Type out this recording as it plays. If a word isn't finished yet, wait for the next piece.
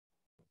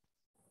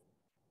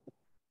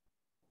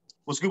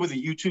What's good with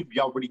the YouTube?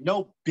 Y'all already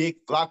know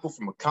Big Flacco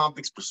from a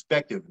convict's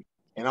perspective.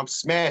 And I'm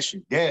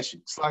smashing,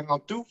 dashing, sliding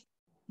on through, a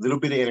little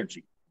bit of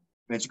energy.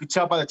 And as you can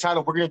tell by the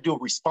title, we're going to do a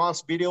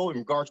response video in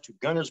regards to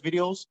Gunnerz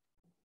videos.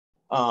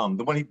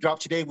 The one he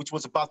dropped today, which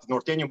was about the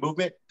Norteno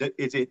movement.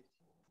 Is it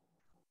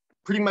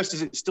pretty much,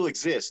 does it still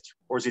exist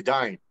or is it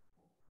dying?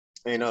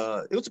 And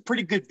it was a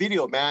pretty good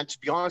video, man. To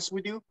be honest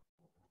with you,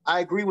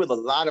 I agree with a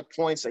lot of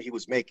points that he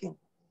was making.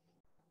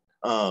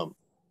 But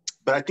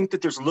I think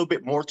that there's a little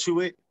bit more to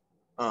it.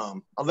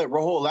 I'll let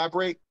Rojo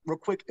elaborate real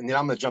quick, and then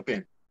I'm gonna jump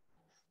in.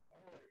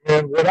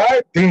 And what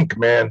I think,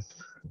 man,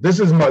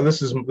 this is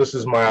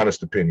my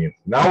honest opinion.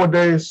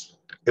 Nowadays,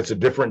 it's a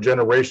different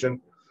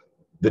generation.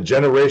 The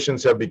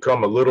generations have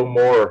become a little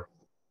more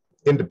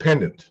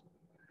independent,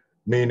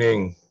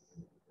 meaning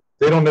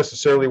they don't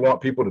necessarily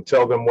want people to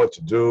tell them what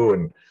to do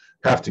and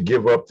have to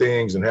give up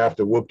things and have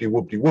to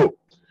whoop-de-whoop-de-whoop.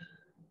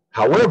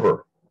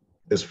 However,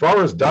 as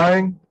far as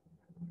dying,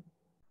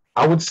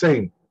 I would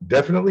say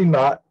definitely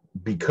not,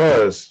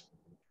 because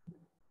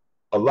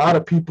a lot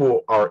of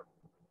people are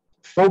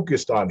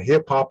focused on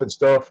hip hop and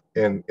stuff,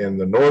 and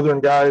the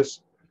northern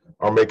guys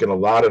are making a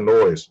lot of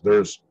noise.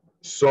 There's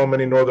so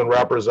many northern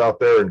rappers out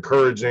there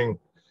encouraging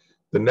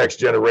the next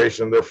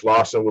generation. They're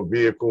flossing with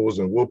vehicles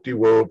and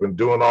whoop-de-whoop and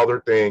doing all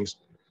their things,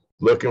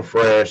 looking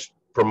fresh,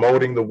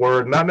 promoting the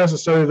word. Not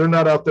necessarily, they're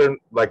not out there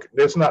like,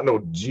 there's not no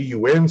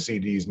GUN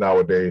CDs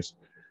nowadays,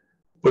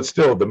 but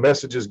still the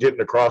message is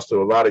getting across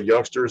to a lot of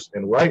youngsters.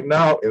 And right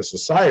now in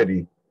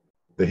society,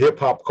 the hip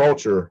hop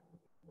culture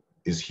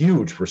is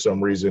huge for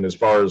some reason as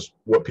far as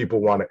what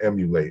people want to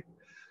emulate.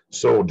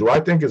 So do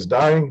I think it's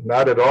dying?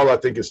 Not at all. I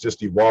think it's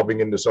just evolving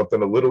into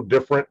something a little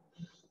different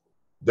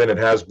than it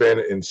has been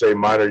in, say,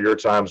 mine or your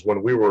times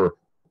when we were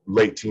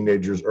late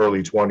teenagers,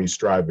 early 20s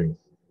striving.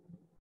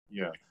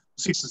 Yeah.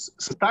 See,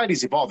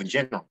 society's evolved in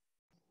general.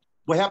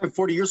 What happened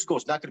 40 years ago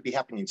is not going to be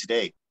happening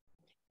today.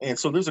 And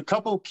so there's a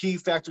couple of key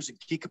factors and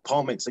key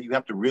components that you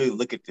have to really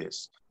look at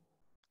this.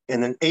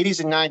 In the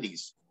 80s and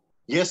 90s,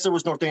 yes, there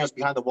was Nortenos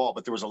behind the wall,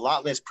 but there was a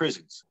lot less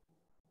prisons.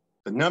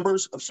 The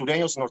numbers of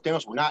Sureños and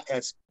Nortenos were not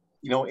as,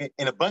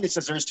 in abundance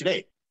as there is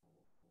today.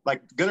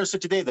 Like Gunnerz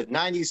said today, the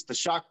 90s, the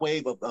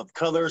shockwave of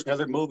Colors and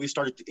other movies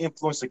started to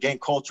influence the gang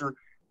culture.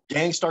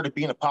 Gangs started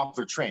being a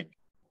popular trend.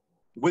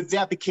 With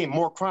that became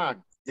more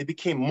crime. They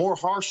became more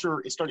harsher.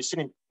 It started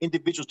sending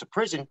individuals to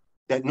prison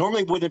that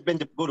normally would have been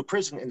to go to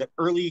prison in the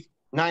early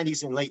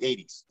 90s and late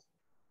 80s.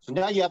 So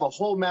now you have a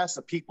whole mass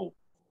of people.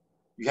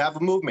 You have a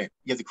movement.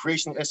 You have the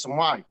creation of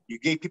SMY. You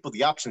gave people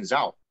the options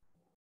out.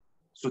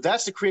 So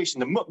that's the creation.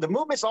 The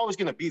movement's always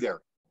going to be there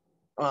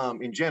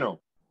in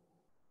general.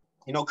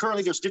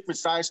 Currently there's different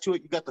sides to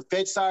it. You got the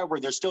Fed side where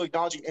they're still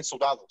acknowledging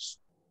soldados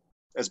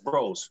as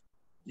bros.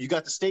 You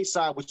got the state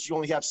side, which you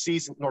only have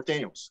seasoned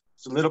Norteños.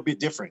 It's a little bit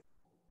different,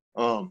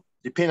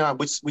 depending on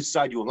which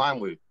side you align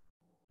with.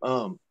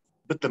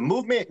 But the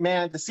movement,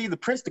 man, to see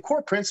the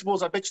core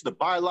principles, I bet you the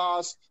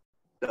bylaws,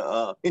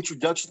 the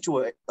introduction to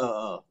a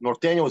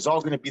Norteno is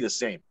all going to be the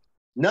same.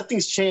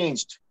 Nothing's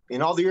changed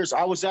in all the years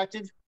I was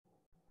active.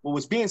 What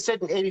was being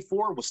said in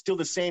 84 was still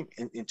the same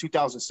in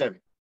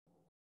 2007.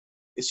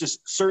 It's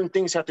just certain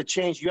things have to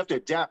change. You have to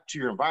adapt to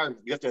your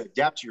environment. You have to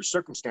adapt to your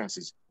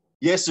circumstances.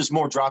 Yes, there's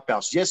more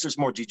dropouts. Yes, there's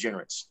more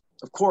degenerates.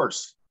 Of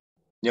course.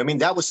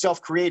 That was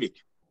self-created,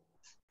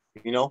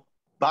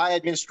 by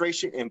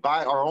administration and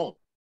by our own. You know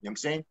what I'm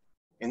saying?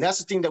 And that's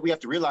the thing that we have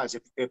to realize.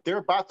 If they're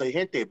about the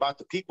gente, about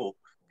the people,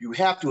 you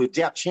have to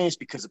adapt change,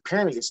 because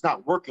apparently it's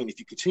not working if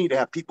you continue to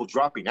have people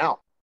dropping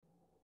out.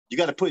 You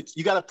got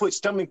to put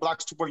stumbling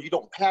blocks to where you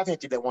don't have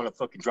gente that want to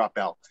fucking drop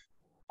out.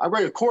 I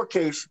read a court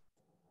case,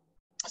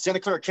 Santa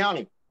Clara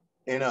County,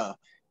 and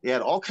they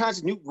had all kinds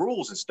of new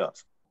rules and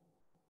stuff.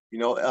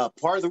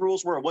 Part of the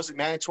rules were it wasn't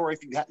mandatory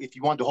if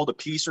you wanted to hold a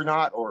piece or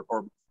not,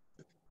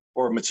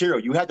 or material.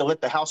 You had to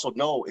let the household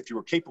know if you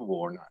were capable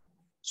or not.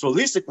 So at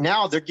least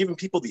now they're giving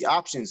people the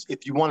options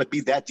if you want to be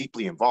that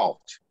deeply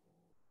involved.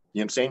 You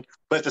know what I'm saying?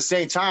 But at the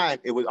same time,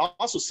 it was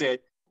also said,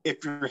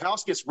 if your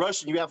house gets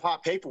rushed and you have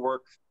hot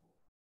paperwork,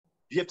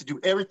 you have to do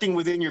everything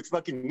within your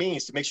fucking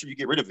means to make sure you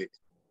get rid of it.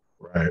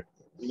 Right.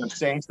 You know what I'm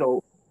saying?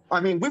 So,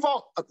 we've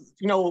all,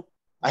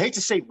 I hate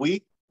to say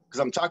we, because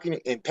I'm talking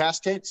in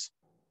past tense,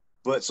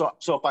 but so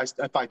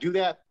if I do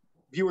that,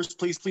 viewers,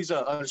 please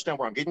understand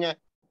where I'm getting at.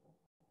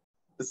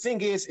 The thing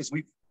is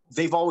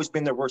they've always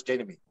been their worst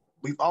enemy.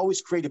 We've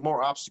always created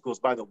more obstacles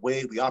by the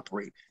way we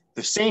operate.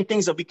 The same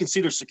things that we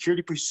consider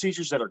security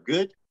procedures that are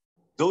good,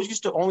 those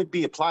used to only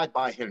be applied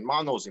by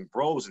hermanos and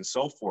bros and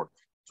so forth,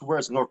 to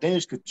whereas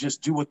Norteños could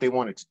just do what they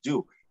wanted to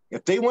do.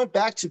 If they went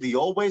back to the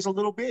old ways a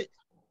little bit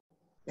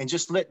and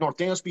just let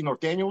Norteños be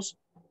Norteños,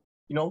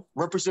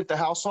 represent the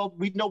household,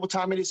 we'd know what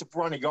time it is if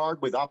we're on a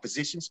yard with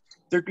oppositions.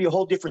 There'd be a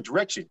whole different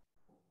direction.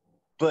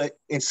 But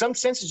in some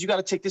senses, you got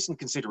to take this in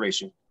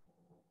consideration.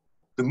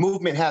 The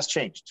movement has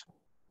changed.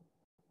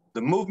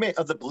 The movement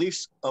of the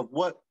beliefs of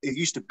what it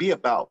used to be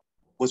about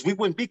was we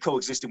wouldn't be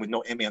coexisting with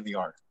no MA on the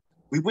yard.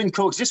 We wouldn't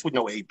coexist with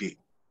no AB.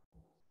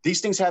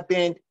 These things have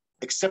been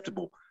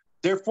acceptable.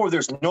 Therefore,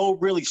 there's no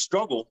really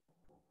struggle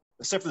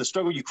except for the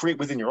struggle you create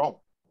within your own.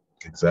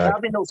 Exactly.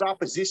 Having those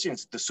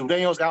oppositions, the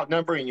Sureños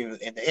outnumbering you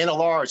and the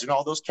NLRs and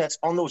all those cats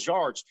on those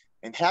yards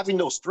and having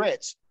those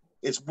threats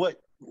is what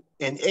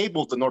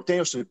enabled the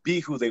Norteños to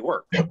be who they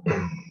were.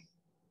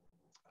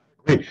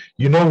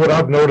 You know what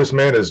I've noticed,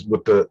 man, is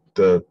with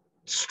the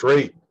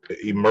straight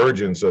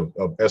emergence of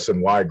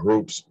SNY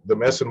groups, the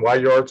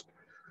SNY yards,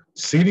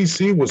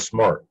 CDC was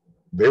smart.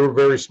 They were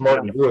very smart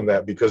in doing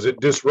that because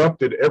it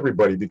disrupted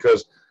everybody.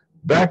 Because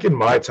back in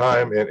my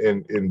time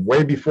and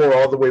way before,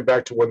 all the way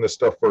back to when this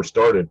stuff first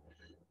started,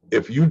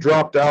 if you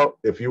dropped out,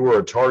 if you were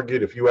a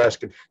target, if you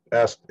asked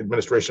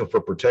administration for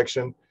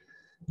protection,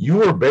 you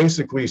were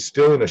basically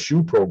still in a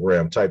shoe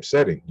program type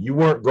setting. You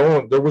weren't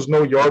going, there was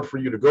no yard for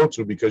you to go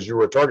to because you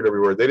were a target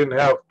everywhere. They didn't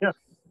have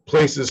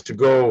places to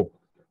go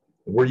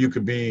where you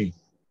could be,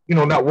 you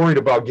know, not worried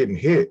about getting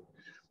hit.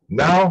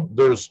 Now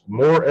there's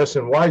more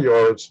SNY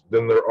yards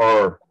than there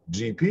are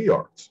GP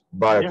yards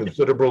by a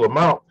considerable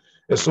amount.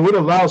 And so it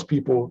allows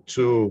people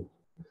to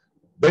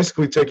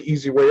basically take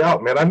easy way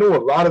out, man. I know a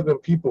lot of them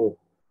people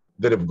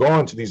that have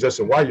gone to these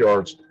SNY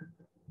yards,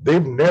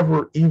 they've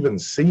never even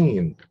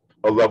seen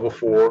a level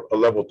 4, a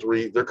level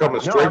 3. They're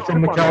coming straight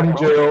from the county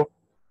jail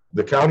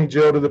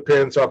to the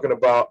pen, talking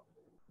about,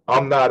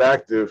 I'm not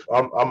active,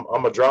 I'm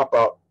a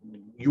dropout.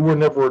 You were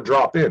never a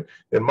drop in.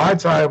 In my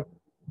time,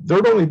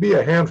 there'd only be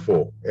a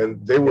handful,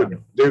 and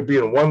they'd be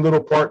in one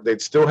little part.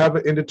 They'd still have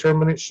an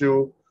indeterminate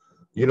shoe.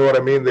 You know what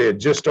I mean? They had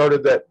just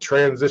started that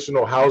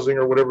transitional housing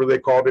or whatever they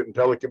called it in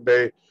Pelican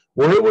Bay,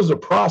 where it was a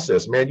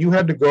process, man. You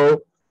had to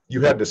go,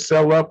 you had to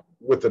sell up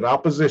with an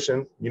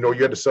opposition. You know,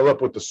 you had to sell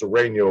up with the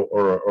Sureño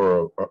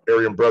or a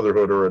Aryan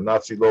Brotherhood or a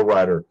Nazi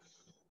lowrider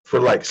for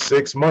like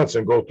 6 months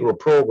and go through a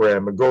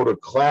program and go to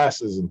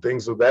classes and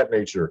things of that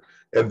nature.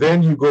 And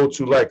then you go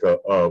to like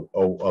a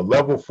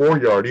level 4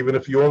 yard, even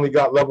if you only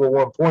got level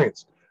 1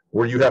 points,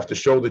 where you have to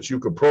show that you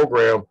could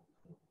program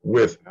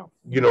with,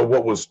 you know,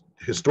 what was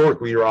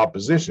historically your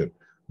opposition.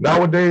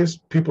 Nowadays,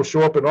 people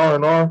show up in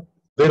R&R.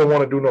 They don't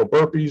want to do no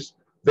burpees.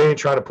 They ain't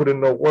trying to put in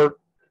no work.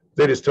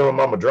 They just tell them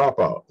I'm a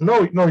dropout.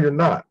 No, you're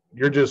not.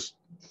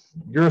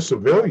 You're a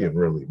civilian,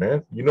 really,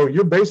 man. You know,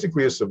 you're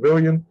basically a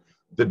civilian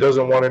that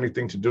doesn't want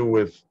anything to do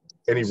with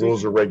any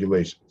rules or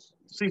regulations.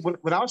 See,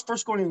 when I was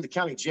first going into the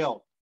county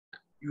jail,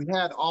 you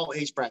had all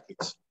age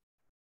brackets.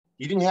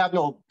 You didn't have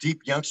no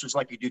deep youngsters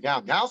like you do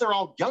now. Now they're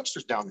all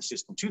youngsters down the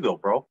system too, though,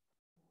 bro.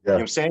 You know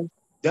what I'm saying?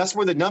 That's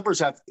where the numbers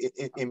have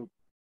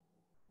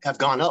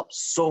gone up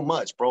so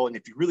much, bro. And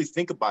if you really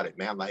think about it,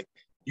 man, like,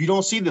 you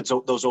don't see those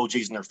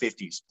OGs in their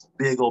 50s,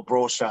 big old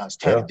bro shots,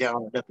 tatted down,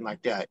 or nothing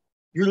like that.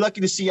 You're lucky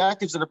to see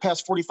actives that are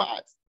past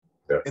 45.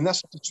 And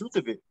that's the truth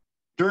of it.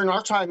 During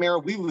our time era,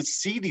 we would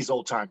see these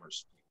old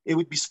timers. It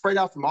would be spread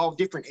out from all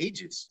different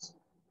ages.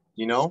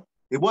 You know,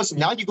 it wasn't.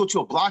 Now you go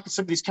to a block in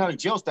some of these county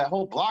jails, that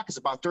whole block is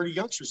about 30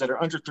 youngsters that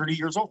are under 30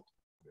 years old.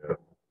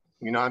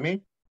 You know what I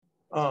mean?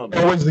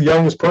 I was the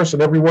youngest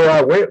person everywhere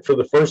I went for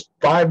the first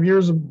 5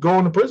 years of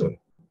going to prison.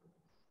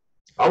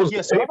 I was.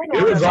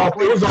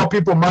 It was all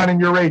people minding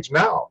your age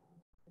now.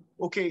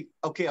 Okay.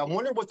 I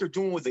wonder what they're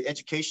doing with the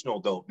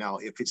educational though now,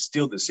 if it's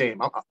still the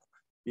same.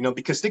 You know,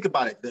 because think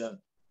about it.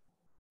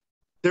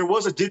 There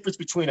was a difference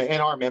between an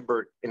NR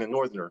member and a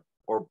Northerner,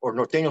 or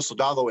Norteno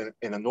Soldado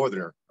and a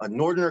Northerner. A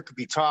Northerner could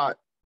be taught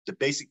the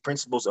basic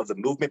principles of the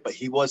movement, but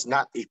he was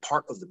not a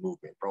part of the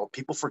movement, bro.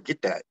 People forget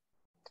that.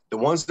 The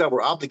ones that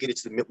were obligated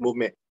to the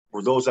movement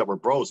were those that were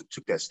bros that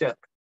took that step,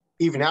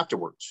 even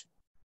afterwards.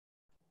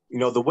 You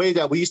know, the way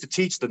that we used to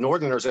teach the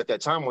Northerners at that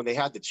time when they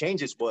had the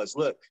changes was,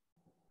 look,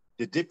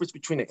 the difference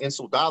between an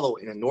Soldado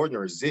and a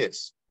Northerner is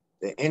this.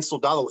 The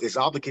Soldado is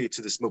obligated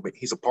to this movement.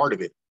 He's a part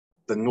of it.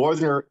 The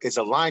Northerner is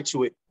aligned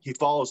to it. He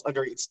follows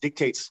under its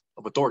dictates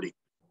of authority.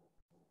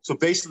 So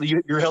basically,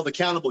 you're held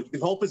accountable. You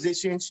can hold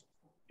positions.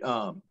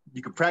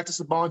 You can practice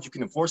the bonds. You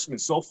can enforce them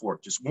and so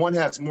forth. Just one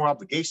has more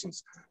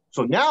obligations.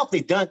 So now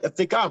if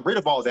they got rid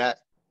of all that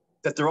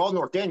they're all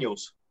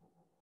Norteños,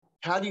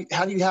 how do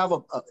you have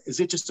is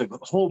it just a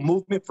whole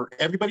movement for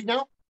everybody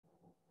now?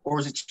 Or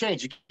is it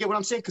changed? You get what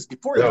I'm saying? Because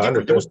before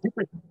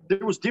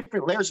there was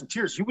different layers and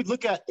tiers. You would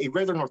look at a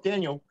regular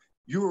Norteño,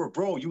 you were a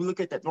bro, you would look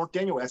at that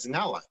Norteño as an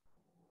ally.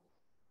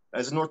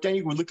 As a Norteño,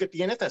 you would look at the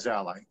NF as an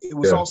ally. It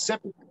was all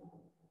separate.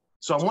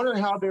 So I'm wondering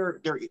how they're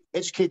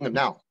educating them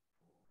now.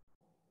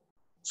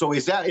 So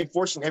is that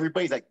enforcing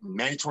everybody like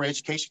mandatory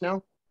education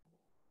now?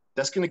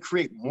 That's going to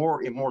create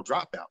more and more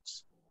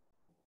dropouts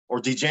or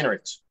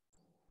degenerates.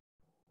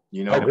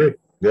 You know? I agree.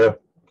 Yeah.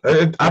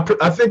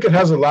 I think it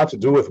has a lot to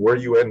do with where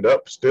you end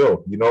up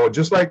still. You know,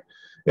 just like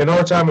in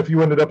our time, if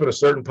you ended up in a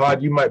certain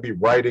pod, you might be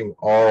writing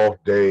all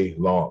day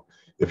long.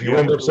 If you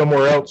end up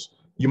somewhere else,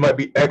 you might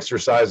be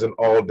exercising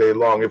all day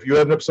long. If you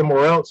end up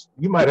somewhere else,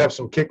 you might have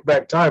some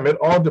kickback time. It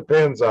all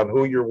depends on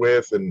who you're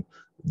with and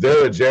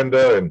their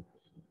agenda. And,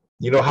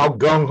 you know, how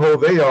gung-ho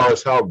they are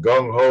is how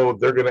gung-ho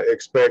they're going to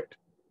expect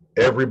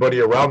everybody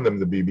around them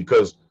to be.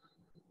 Because,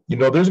 you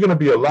know, there's going to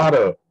be a lot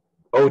of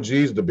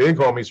OGs, the big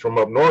homies from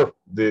up north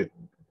that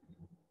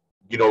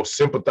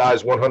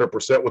sympathize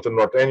 100% with the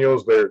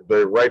Norteños.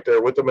 They're right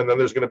there with them. And then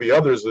there's going to be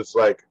others that's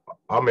like,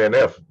 I'm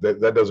NF.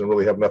 That doesn't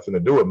really have nothing to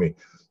do with me.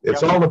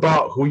 It's all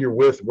about who you're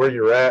with, where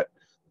you're at,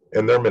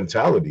 and their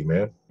mentality,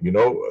 man,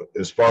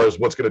 as far as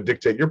what's going to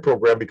dictate your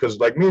program. Because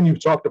like me and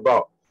you've talked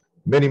about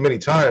many, many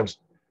times,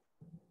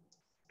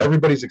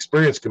 everybody's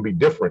experience can be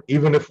different.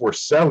 Even if we're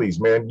sellies,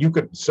 man,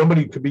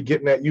 somebody could be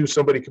getting at you,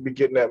 somebody could be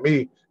getting at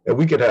me, and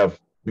we could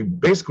be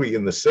basically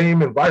in the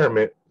same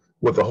environment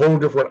with a whole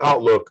different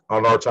outlook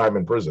on our time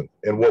in prison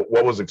and what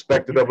was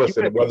expected of us,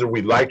 and whether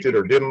we liked it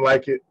or didn't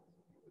like it.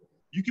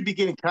 You could be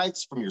getting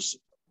kites from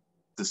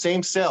the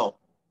same cell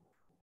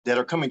that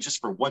are coming just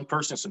for one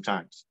person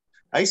sometimes.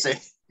 I used to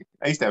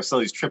have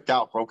cellies tripped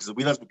out, bro, because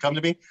we let them come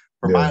to me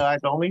for my eyes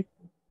only.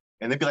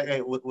 And they'd be like, hey,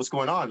 what's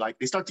going on? Like,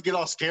 they start to get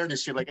all scared and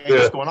shit. Like, hey,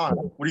 what's going on?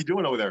 What are you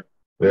doing over there?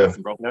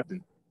 Nothing, bro.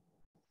 Nothing.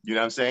 You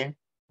know what I'm saying?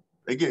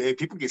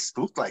 People get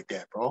spooked like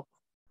that, bro.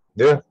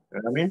 Yeah. You know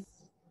what I mean?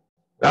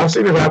 I've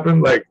seen it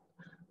happen. Like,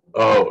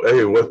 oh,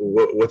 hey,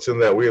 what's in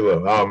that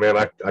wheeler? Oh, man,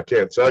 I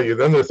can't tell you.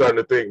 Then they're starting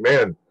to think,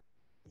 man,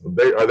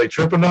 are they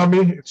tripping on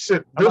me?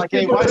 Shit. I'm like,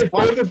 hey, why is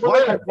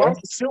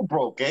it still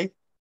broke, eh?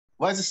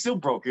 Why is it still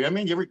broke? You know what I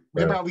mean? You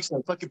remember how we used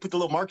to fucking put the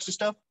little marks and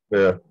stuff?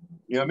 Yeah.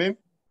 You know what I mean?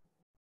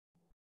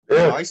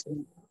 Yeah.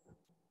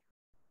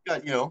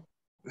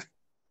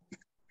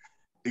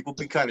 People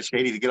be kind of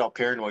shady to get all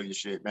paranoid and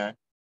shit, man.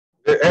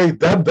 Hey,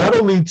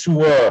 that'll lead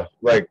to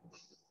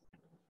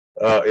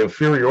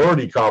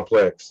inferiority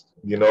complex,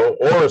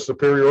 or a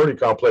superiority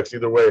complex,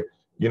 either way,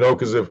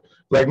 because if,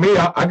 like me,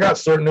 I got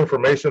certain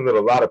information that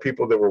a lot of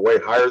people that were way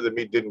higher than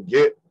me didn't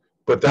get,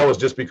 but that was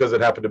just because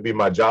it happened to be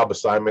my job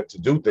assignment to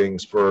do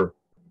things for,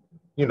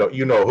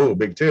 who,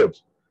 Big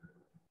Tibbs.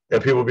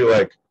 And people be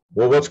like,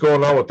 well, what's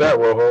going on with that,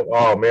 Rojo?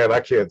 Oh, man, I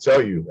can't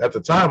tell you. At the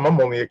time, I'm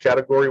only a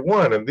category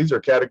 1, and these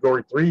are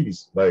category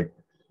 3s. Like,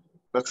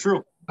 that's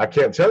true. I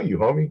can't tell you,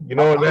 homie.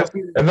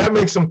 And that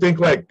makes them think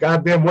like,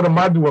 goddamn, what am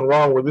I doing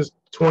wrong with this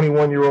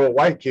 21-year-old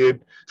white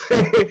kid?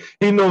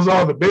 He knows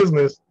all the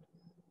business,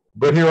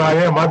 but here I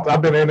am.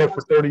 I've been in it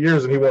for 30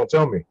 years, and he won't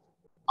tell me.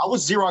 I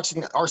was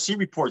Xeroxing RC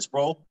reports,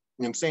 bro. You know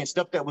what I'm saying?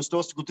 Stuff that was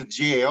supposed to go to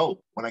the GAO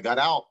when I got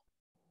out,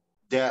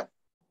 that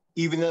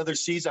even the other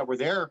Cs that were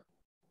there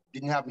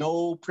didn't have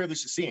no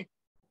privilege to seeing.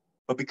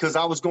 But because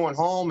I was going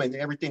home and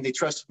everything, the RC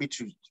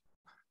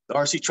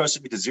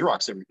trusted me to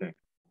Xerox everything.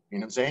 You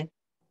know what I'm saying?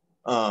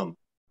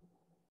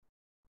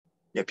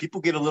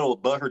 People get a little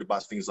butthurt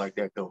about things like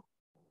that, though.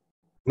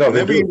 No,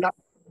 whenever you're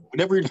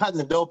not in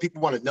the know,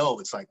 people want to know.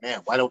 It's like,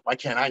 man, why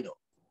can't I know?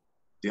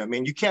 You know what I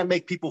mean? You can't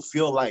make people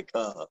feel like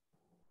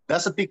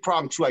that's a big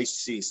problem too. I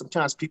see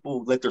sometimes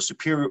people let their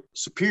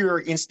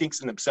superior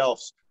instincts in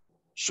themselves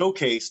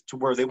showcase to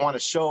where they want to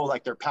show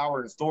like their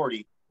power and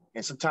authority,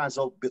 and sometimes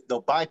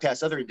they'll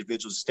bypass other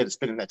individuals instead of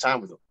spending that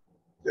time with them.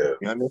 Yeah, you know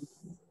what I mean?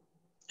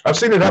 I've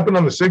seen it happen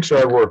on the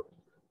 6-yard where,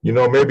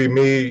 maybe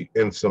me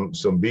and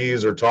some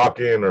B's are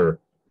talking, or,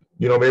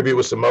 maybe it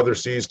was some other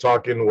C's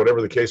talking,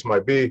 whatever the case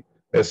might be.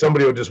 And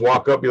somebody will just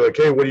walk up, be like,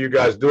 hey, what are you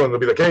guys doing? They'll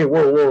be like, hey,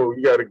 whoa,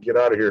 you got to get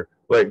out of here.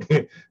 Like,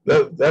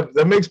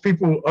 that makes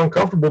people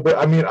uncomfortable. But,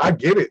 I mean, I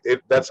get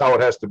it. That's how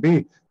it has to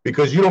be,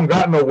 because you don't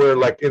got nowhere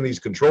like in these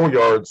control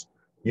yards,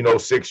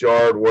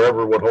 6-yard,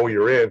 wherever, what hole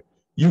you're in.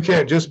 You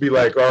can't just be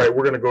like, all right,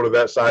 we're going to go to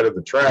that side of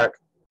the track,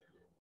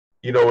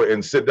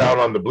 and sit down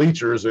on the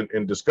bleachers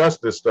and discuss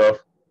this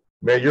stuff.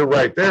 Man, you're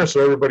right there. So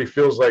everybody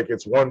feels like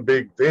it's one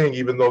big thing,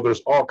 even though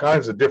there's all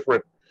kinds of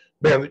different,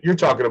 man, you're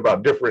talking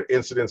about different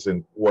incidents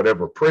in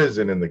whatever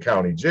prison, in the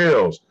county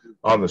jails,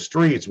 on the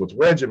streets with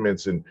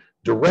regiments and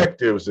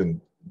directives, and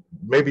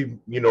maybe,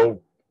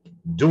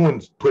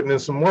 putting in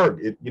some work,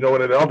 and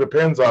it all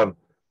depends on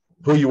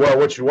who you are,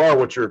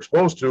 what you're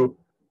exposed to.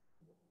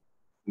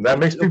 And that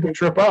makes people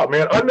trip out,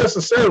 man,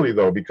 unnecessarily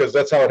though, because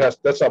that's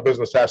how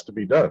business has to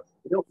be done.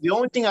 The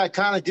only thing I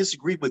kind of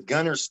disagree with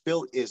Gunnerz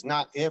still is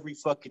not every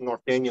fucking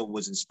Norteno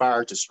was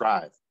inspired to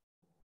strive.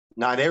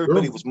 Not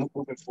everybody was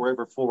moving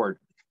forever forward.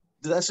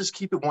 Let's just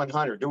keep it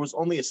 100. There was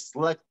only a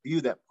select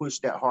few that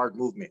pushed that hard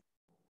movement.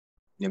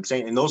 You know what I'm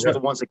saying? And those were the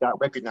ones that got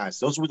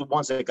recognized. Those were the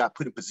ones that got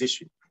put in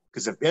position.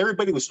 Because if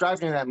everybody was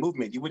striving in that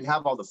movement, you wouldn't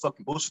have all the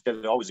fucking bullshit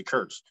that always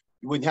occurs.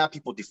 You wouldn't have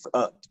people,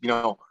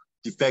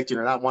 defecting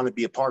or not want to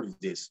be a part of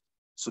this.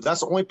 So that's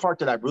the only part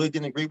that I really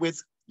didn't agree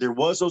with. There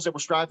was those that were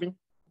striving.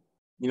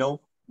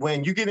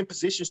 When you get in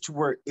positions to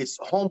where it's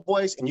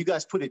homeboys and you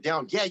guys put it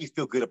down, you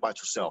feel good about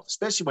yourself,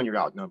 especially when you're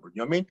outnumbered. You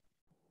know what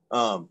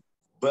I mean?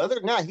 But other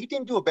than that, he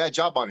didn't do a bad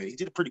job on it. He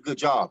did a pretty good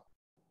job.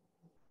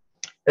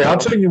 Hey, I'll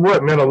tell you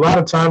what, man, a lot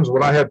of times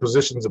when I had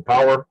positions of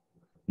power,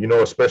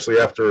 especially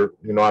after,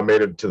 I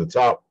made it to the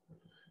top,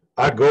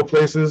 I'd go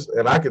places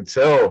and I could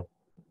tell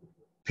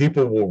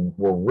people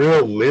were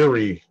real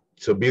leery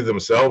to be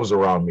themselves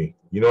around me.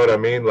 You know what I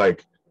mean?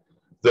 Like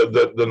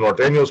the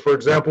Norteños, for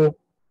example,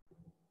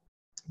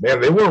 man,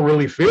 they weren't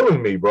really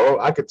feeling me, bro.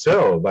 I could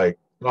tell, like,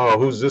 oh,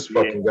 who's this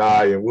fucking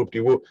guy, and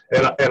whoop-de-whoop.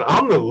 And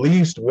I'm the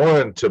least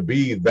one to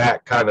be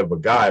that kind of a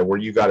guy where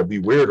you got to be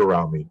weird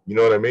around me. You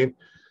know what I mean?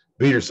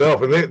 Be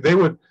yourself. And they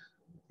would,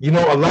 you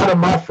know, a lot of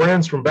my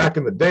friends from back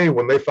in the day,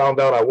 when they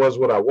found out I was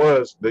what I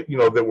was, that, you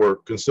know, that were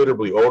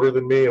considerably older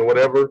than me and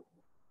whatever,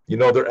 you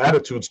know, their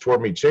attitudes toward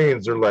me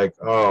changed. They're like,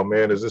 oh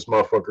man, is this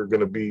motherfucker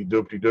going to be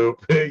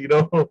doop-de-doop? You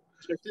know,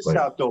 Check this like,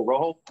 out though,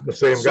 Rojo. the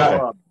same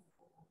guy.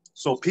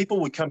 So people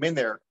would come in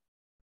there,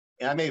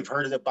 and I may have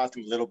heard about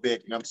them a little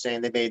bit. You know what I'm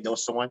saying? They may know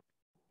someone.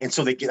 And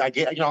so you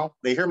know,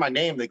 they hear my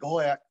name. They go,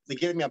 oh, they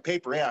get me on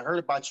paper. Hey, I heard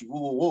about you. Woo,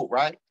 woo, woo,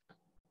 right?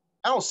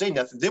 I don't say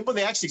nothing. Then when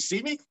they actually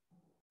see me,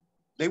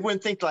 they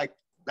wouldn't think like,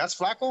 that's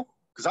Flacco?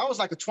 Because I was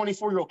like a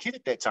 24-year-old kid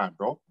at that time,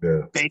 bro.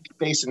 Yeah. Baby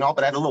face and all,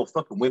 but I had a little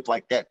fucking whip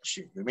like that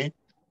shit. You know what I mean?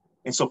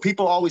 And so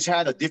people always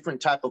had a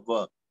different type of,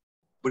 what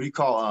do you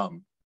call,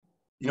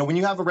 you know, when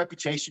you have a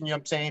reputation, you know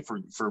what I'm saying, for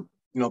you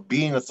know,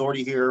 being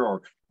authority here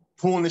or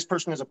pulling this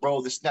person as a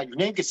bro, this and that, your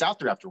name gets out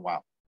there after a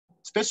while,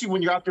 especially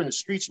when you're out there in the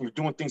streets and you're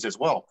doing things as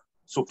well.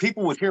 So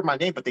people would hear my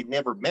name, but they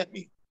never met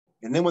me.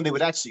 And then when they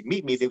would actually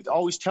meet me, they would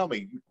always tell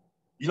me,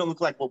 you don't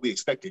look like what we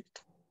expected.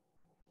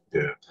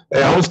 Yeah.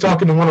 Hey, I was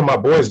talking to one of my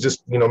boys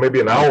just, you know, maybe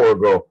an hour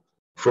ago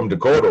from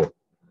Dakota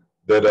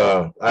that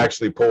I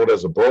actually pulled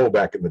as a bro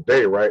back in the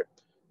day, right?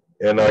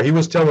 And he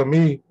was telling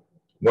me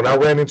when I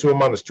ran into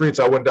him on the streets,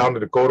 I went down to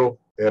Dakota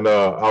and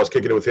I was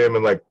kicking it with him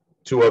and like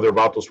two other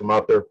vatos from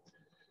out there.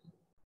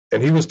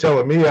 And he was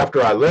telling me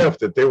after I left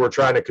that they were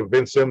trying to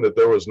convince him that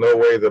there was no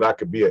way that I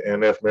could be an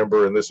NF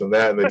member and this and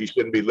that, and that he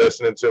shouldn't be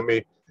listening to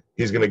me.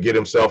 He's going to get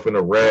himself in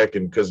a wreck.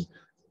 And because,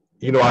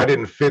 you know, I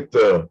didn't fit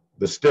the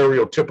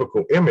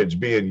stereotypical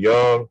image, being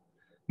young,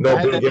 no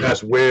big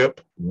ass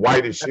whip,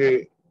 white as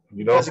shit,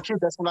 you know. As a kid,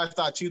 that's what I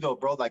thought too, though,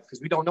 bro. Like,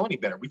 because we don't know any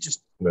better. We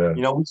just, you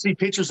know, we see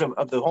pictures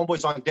of the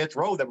homeboys on death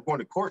row that were going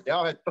to court. They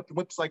all had fucking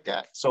whips like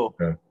that. So,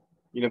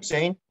 you know what I'm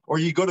saying? Or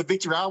you go to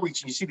Victory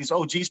Outreach and you see these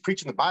OGs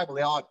preaching the Bible.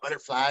 They all have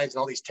butterflies and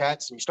all these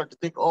tats, and you start to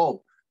think,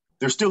 oh,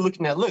 they're still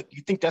looking at look.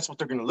 You think that's what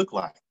they're going to look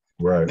like.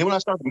 Right. And then when I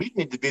started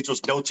meeting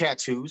individuals, no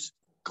tattoos,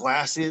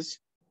 glasses,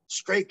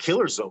 straight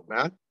killers, though,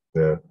 man.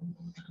 Yeah.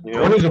 You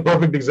know? Tony's a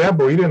perfect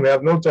example. He didn't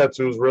have no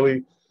tattoos,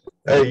 really.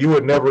 Hey, you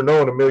would never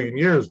know in a million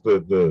years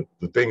the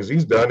things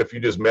he's done if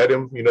you just met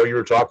him. You know, you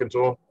were talking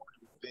to him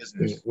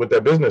with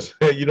that business.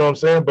 You know what I'm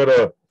saying?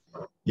 But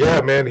yeah,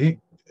 man,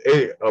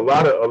 a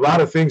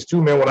lot of things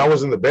too, man. When I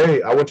was in the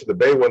Bay, I went to the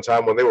Bay one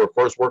time when they were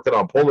first working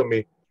on pulling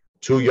me.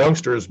 Two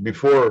youngsters,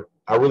 before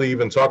I really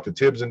even talked to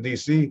Tibbs in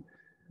DC,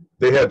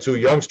 they had two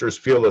youngsters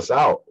feel us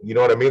out. You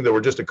know what I mean? They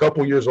were just a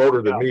couple years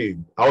older than me.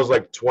 I was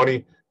like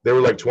 20. They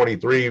were like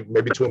 23,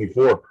 maybe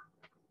 24.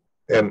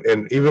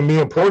 And even me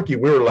and Porky,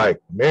 we were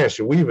like, man,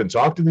 should we even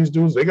talk to these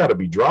dudes? They got to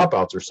be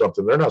dropouts or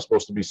something. They're not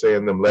supposed to be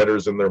saying them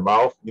letters in their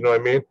mouth. You know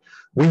what I mean?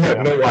 We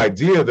had no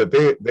idea that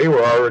they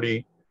were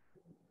already,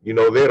 you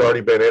know, they had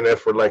already been NF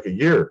for like a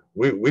year.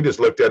 We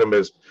just looked at them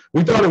as,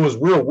 we thought it was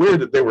real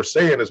weird that they were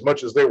saying as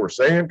much as they were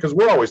saying, because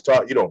we're always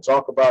taught you don't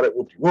talk about it.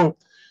 Whoop-de-whoop.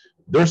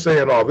 They're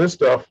saying all this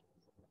stuff.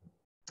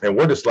 And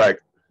we're just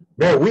like,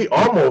 man, we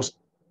almost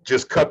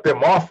just cut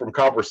them off from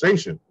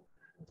conversation.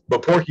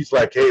 But Porky's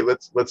like, hey,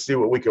 let's see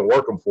what we can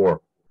work them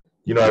for.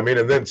 You know what I mean?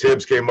 And then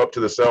Tibbs came up to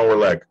the cell and we're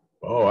like,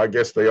 oh, I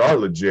guess they are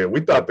legit. We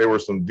thought they were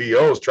some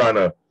DOs trying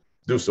to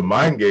do some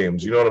mind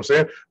games. You know what I'm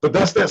saying? But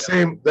that's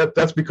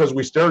that's because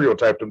we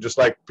stereotyped them, just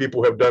like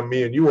people have done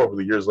me and you over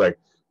the years. Like,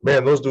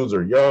 man, those dudes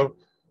are young.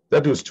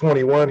 That dude's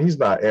 21. He's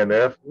not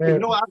NF. Man, you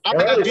know,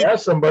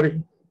 ask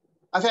somebody.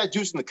 I've had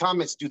dudes in the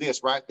comments do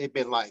this, right? They've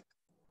been like,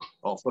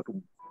 oh,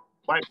 fucking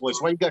white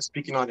boys, why are you guys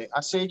speaking on it?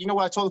 I said, you know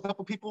what I told a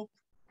couple people?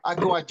 I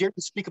dare you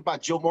to speak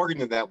about Joe Morgan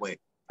in that way.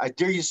 I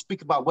dare you to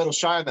speak about Weddle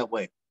Shire that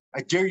way.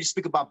 I dare you to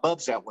speak about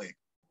Bubs that way.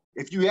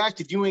 If you ain't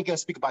going to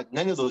speak about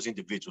none of those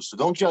individuals. So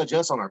don't judge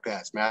us on our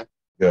past, man.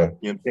 Yeah. You know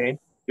what I'm saying?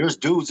 There's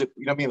dudes that,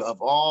 you know what I mean,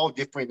 of all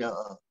different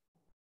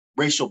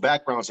racial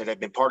backgrounds that have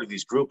been part of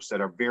these groups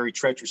that are very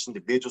treacherous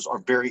individuals, are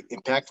very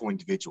impactful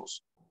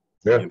individuals.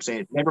 Yeah. You know what I'm saying?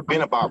 It's never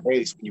been about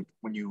race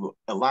when you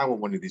align with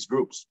one of these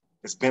groups.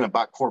 It's been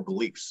about core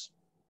beliefs.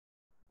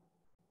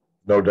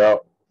 No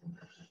doubt.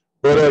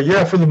 But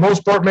yeah, for the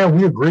most part, man,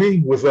 we agree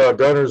with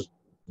Gunner's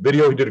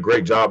video. He did a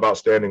great job,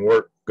 outstanding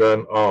work,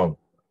 Gun.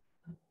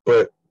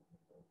 But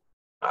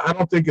I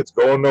don't think it's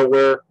going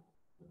nowhere.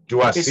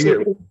 Do I see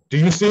it? Do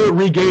you see it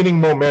regaining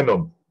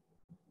momentum?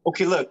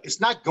 Okay, look, it's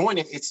not going.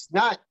 It's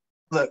not.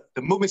 Look,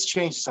 the movement's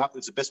changed.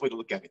 It's the best way to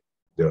look at it.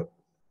 Yeah. You know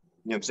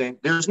what I'm saying?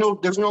 There's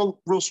no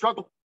real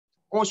struggle.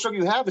 The only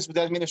struggle you have is with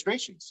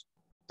administrations.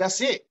 That's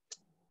it.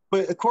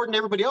 But according to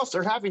everybody else,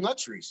 they're having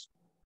luxuries.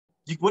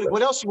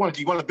 What else you want to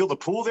do? You want to build a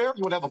pool there?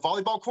 You want to have a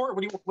volleyball court?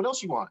 What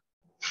else you want?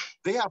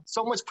 They have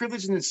so much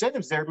privilege and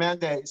incentives there, man,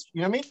 that it's,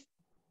 you know what I mean?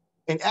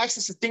 And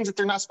access to things that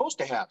they're not supposed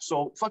to have.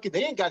 So fuck it,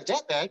 they ain't got it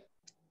that bad.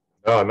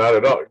 No, not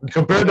at all.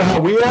 Compared to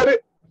how we had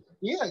it?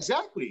 Yeah,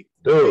 exactly.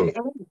 Dude.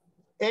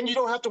 And you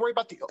don't have to worry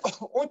about the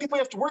only people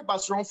you have to worry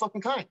about is your own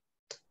fucking kind.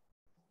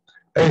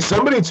 Hey,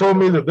 somebody told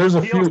me that there's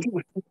a few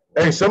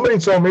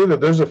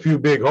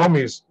big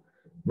homies,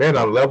 man,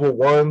 on level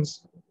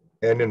ones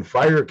and in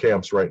fire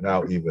camps right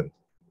now, even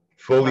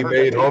fully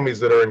made homies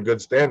that are in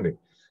good standing.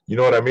 You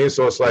know what I mean?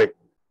 So it's like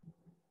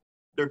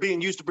they're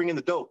being used to bring in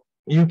the dope.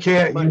 You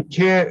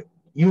can't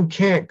you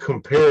can't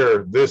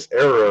compare this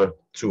era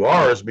to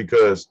ours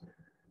because,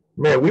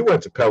 man, we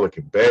went to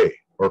Pelican Bay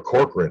or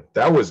Corcoran.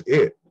 That was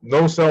it.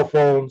 No cell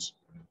phones,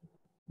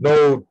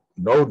 no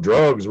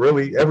drugs,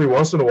 really. Every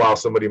once in a while,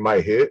 somebody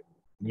might hit.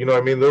 You know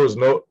what I mean? There was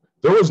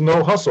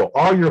no hustle.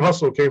 All your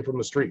hustle came from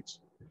the streets.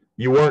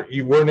 You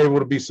weren't able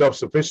to be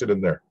self-sufficient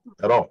in there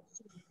at all.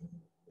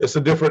 It's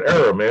a different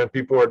era, man.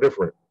 People are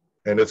different.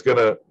 And it's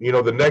gonna,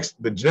 the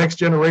next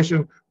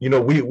generation,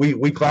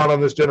 we clown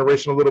on this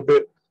generation a little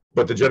bit,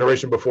 but the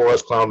generation before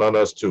us clowned on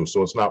us too.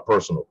 So it's not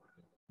personal.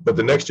 But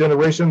the next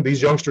generation,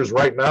 these youngsters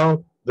right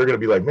now, they're gonna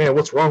be like, man,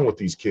 what's wrong with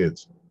these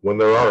kids when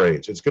they're our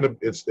age?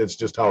 It's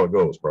just how it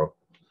goes, bro.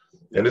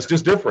 And it's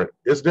just different.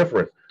 It's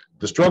different.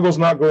 The struggle's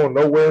not going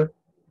nowhere.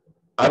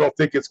 I don't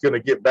think it's gonna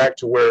get back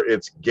to where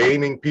it's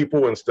gaining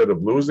people instead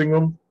of losing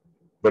them,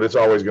 but it's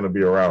always gonna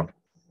be around.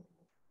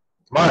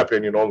 My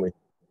opinion only.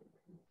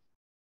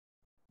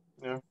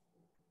 Yeah.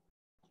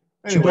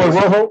 Your boy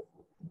Rojo.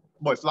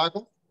 Boy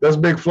Flacco. That's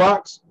Big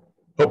Flocks.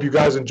 Hope you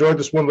guys enjoyed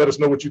this one. Let us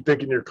know what you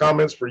think in your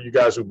comments for you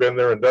guys who've been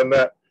there and done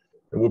that.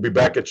 And we'll be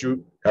back at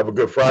you. Have a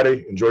good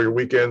Friday. Enjoy your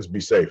weekends. Be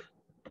safe.